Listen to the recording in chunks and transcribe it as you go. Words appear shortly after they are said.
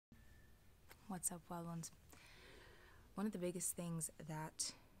What's up, wild ones? One of the biggest things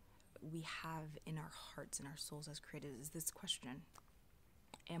that we have in our hearts and our souls as creators is this question.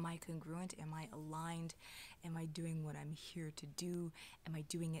 Am I congruent? Am I aligned? Am I doing what I'm here to do? Am I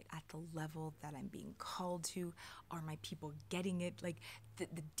doing it at the level that I'm being called to? Are my people getting it? Like the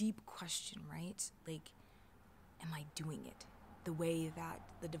deep question, right? Like, am I doing it the way that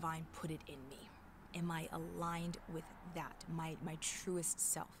the divine put it in me? Am I aligned with that, my truest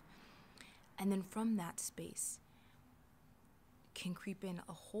self? And then from that space can creep in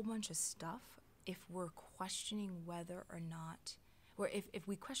a whole bunch of stuff if we're questioning whether or not, or if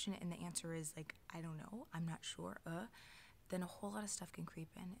we question it and the answer is like, I don't know, I'm not sure, then a whole lot of stuff can creep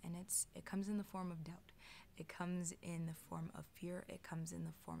in, and it comes in the form of doubt. It comes in the form of fear. It comes in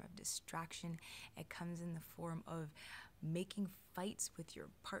the form of distraction. It comes in the form of making fights with your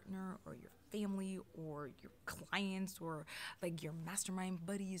partner or your family or your clients or like your mastermind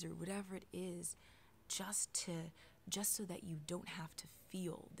buddies or whatever it is, just so that you don't have to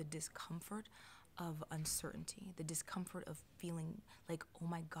feel the discomfort of uncertainty, the discomfort of feeling like, oh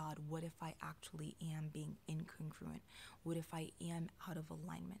my God, what if I actually am being incongruent? What if I am out of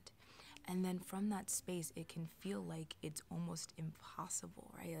alignment? And then from that space, it can feel like it's almost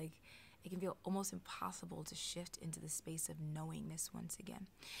impossible, right? Like it can feel almost impossible to shift into the space of knowingness once again.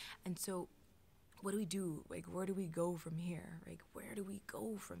 And so what do we do? Like, where do we go from here? Like, where do we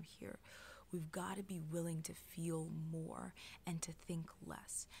go from here? We've got to be willing to feel more and to think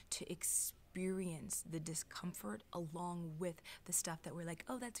less, to experience the discomfort along with the stuff that we're like,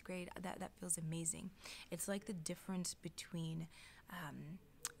 oh, that's great. That feels amazing. It's like the difference between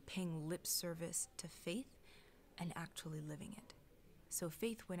paying lip service to faith and actually living it. So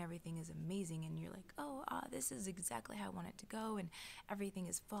faith, when everything is amazing and you're like, oh, this is exactly how I want it to go and everything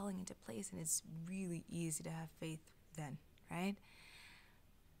is falling into place, and it's really easy to have faith then, right?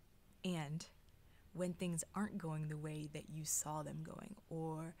 And when things aren't going the way that you saw them going,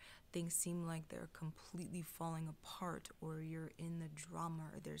 or things seem like they're completely falling apart, or you're in the drama,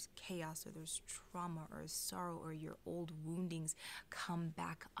 or there's chaos, or there's trauma, or sorrow, or your old woundings come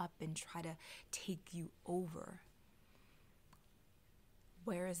back up and try to take you over,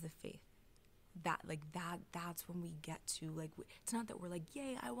 where is the faith? That's when we get to, like, it's not that we're like,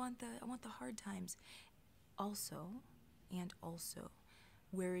 yay, I want the hard times. Also,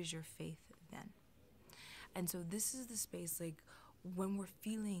 where is your faith then? And so this is the space, like, when we're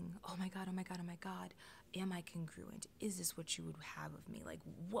feeling, oh my God, am I congruent? Is this what you would have of me? Like,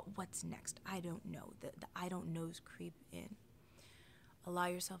 what's next? I don't know. The I don't knows creep in. Allow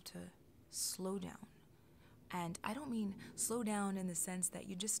yourself to slow down. And I don't mean slow down in the sense that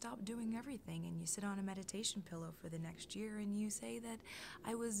you just stop doing everything and you sit on a meditation pillow for the next year and you say that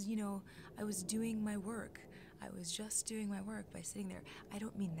I was doing my work. I was just doing my work by sitting there. I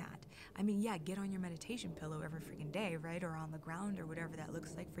don't mean that. I mean, yeah, get on your meditation pillow every freaking day, right? Or on the ground, or whatever that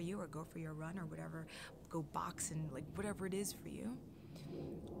looks like for you, or go for your run or whatever. Go box and like whatever it is for you.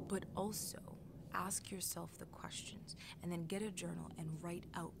 But also, ask yourself the questions and then get a journal and write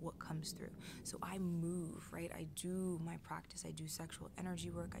out what comes through. So I move, right? I do my practice. I do sexual energy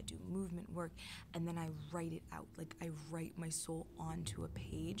work. I do movement work. And then I write it out. Like I write my soul onto a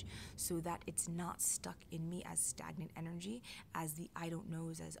page so that it's not stuck in me as stagnant energy, as the I don't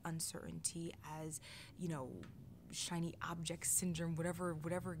knows, as uncertainty, as, shiny object syndrome,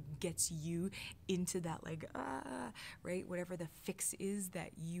 whatever gets you into that, like, right? Whatever the fix is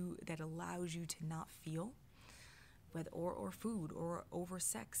that allows you to not feel, whether or food, or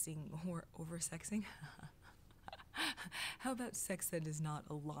oversexing. How about sex that is not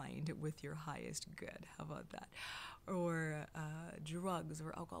aligned with your highest good? How about that? Or drugs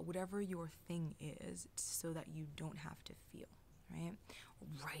or alcohol, whatever your thing is, so that you don't have to feel. Right?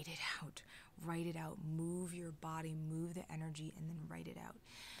 Write it out, move your body, move the energy, and then write it out.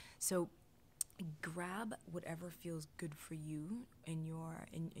 So grab whatever feels good for you in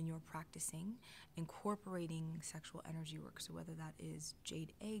your practicing, incorporating sexual energy work. So whether that is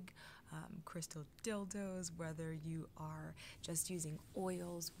jade egg, crystal dildos, whether you are just using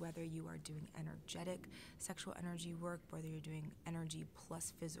oils, whether you are doing energetic sexual energy work, whether you're doing energy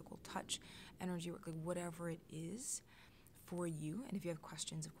plus physical touch energy work, like whatever it is for you. And if you have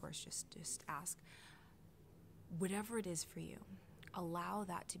questions, of course, just ask. Whatever it is for you, allow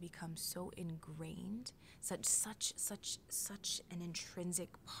that to become so ingrained, such an intrinsic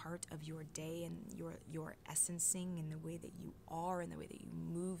part of your day and your essencing and the way that you are and the way that you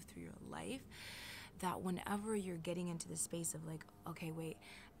move through your life, that whenever you're getting into the space of like, okay, wait,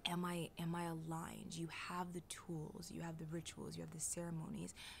 am I aligned? You have the tools, you have the rituals, you have the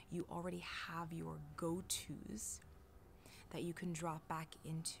ceremonies, you already have your go-tos that you can drop back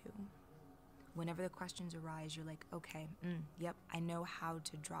into. Whenever the questions arise, you're like, okay, yep, I know how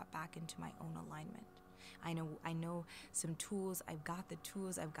to drop back into my own alignment. I know some tools. I've got the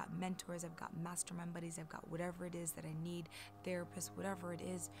tools. I've got mentors. I've got mastermind buddies. I've got whatever it is that I need, therapists, whatever it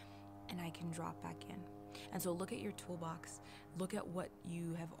is, and I can drop back in. And so look at your toolbox. Look at what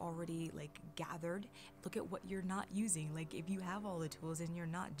you have already like gathered. Look at what you're not using. Like if you have all the tools and you're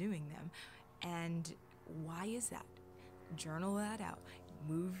not doing them, and why is that? Journal that out.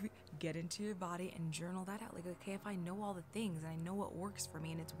 Get into your body and journal that out. Like, okay, if I know all the things and I know what works for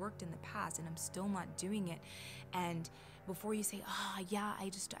me and it's worked in the past and I'm still not doing it, and before you say, yeah, I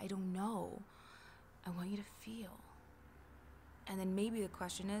don't know, I want you to feel. And then maybe the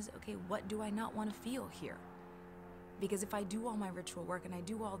question is, okay, what do I not want to feel here? Because if I do all my ritual work and I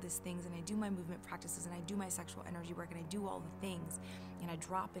do all these things and I do my movement practices and I do my sexual energy work and I do all the things and I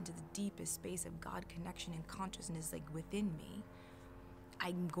drop into the deepest space of God connection and consciousness like within me,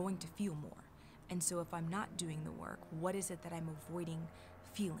 I'm going to feel more. And so if I'm not doing the work, what is it that I'm avoiding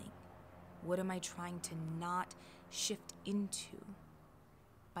feeling? What am I trying to not shift into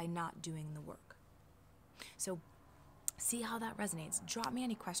by not doing the work? So see how that resonates. Drop me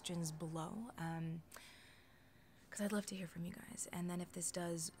any questions below, because I'd love to hear from you guys. And then if this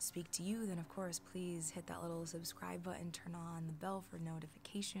does speak to you, then of course, please hit that little subscribe button, turn on the bell for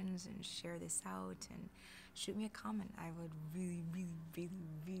notifications, and share this out, and shoot me a comment. I would really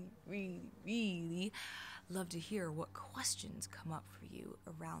love to hear what questions come up for you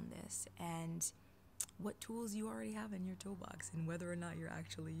around this, and what tools you already have in your toolbox, and whether or not you're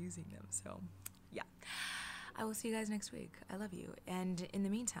actually using them. So, yeah. I will see you guys next week. I love you. And in the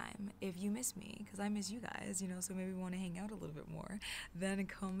meantime, if you miss me, because I miss you guys, so maybe we want to hang out a little bit more, then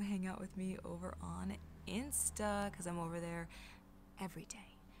come hang out with me over on Insta, because I'm over there every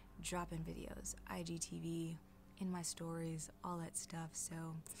day, dropping videos, IGTV, in my stories, all that stuff.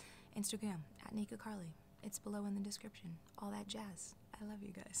 So Instagram, @Nikka Karli. It's below in the description. All that jazz. I love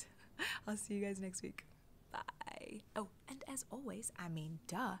you guys. I'll see you guys next week. Bye. Oh, and as always,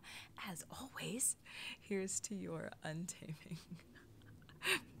 as always, here's to your untaming.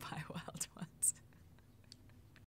 Bye, wild one.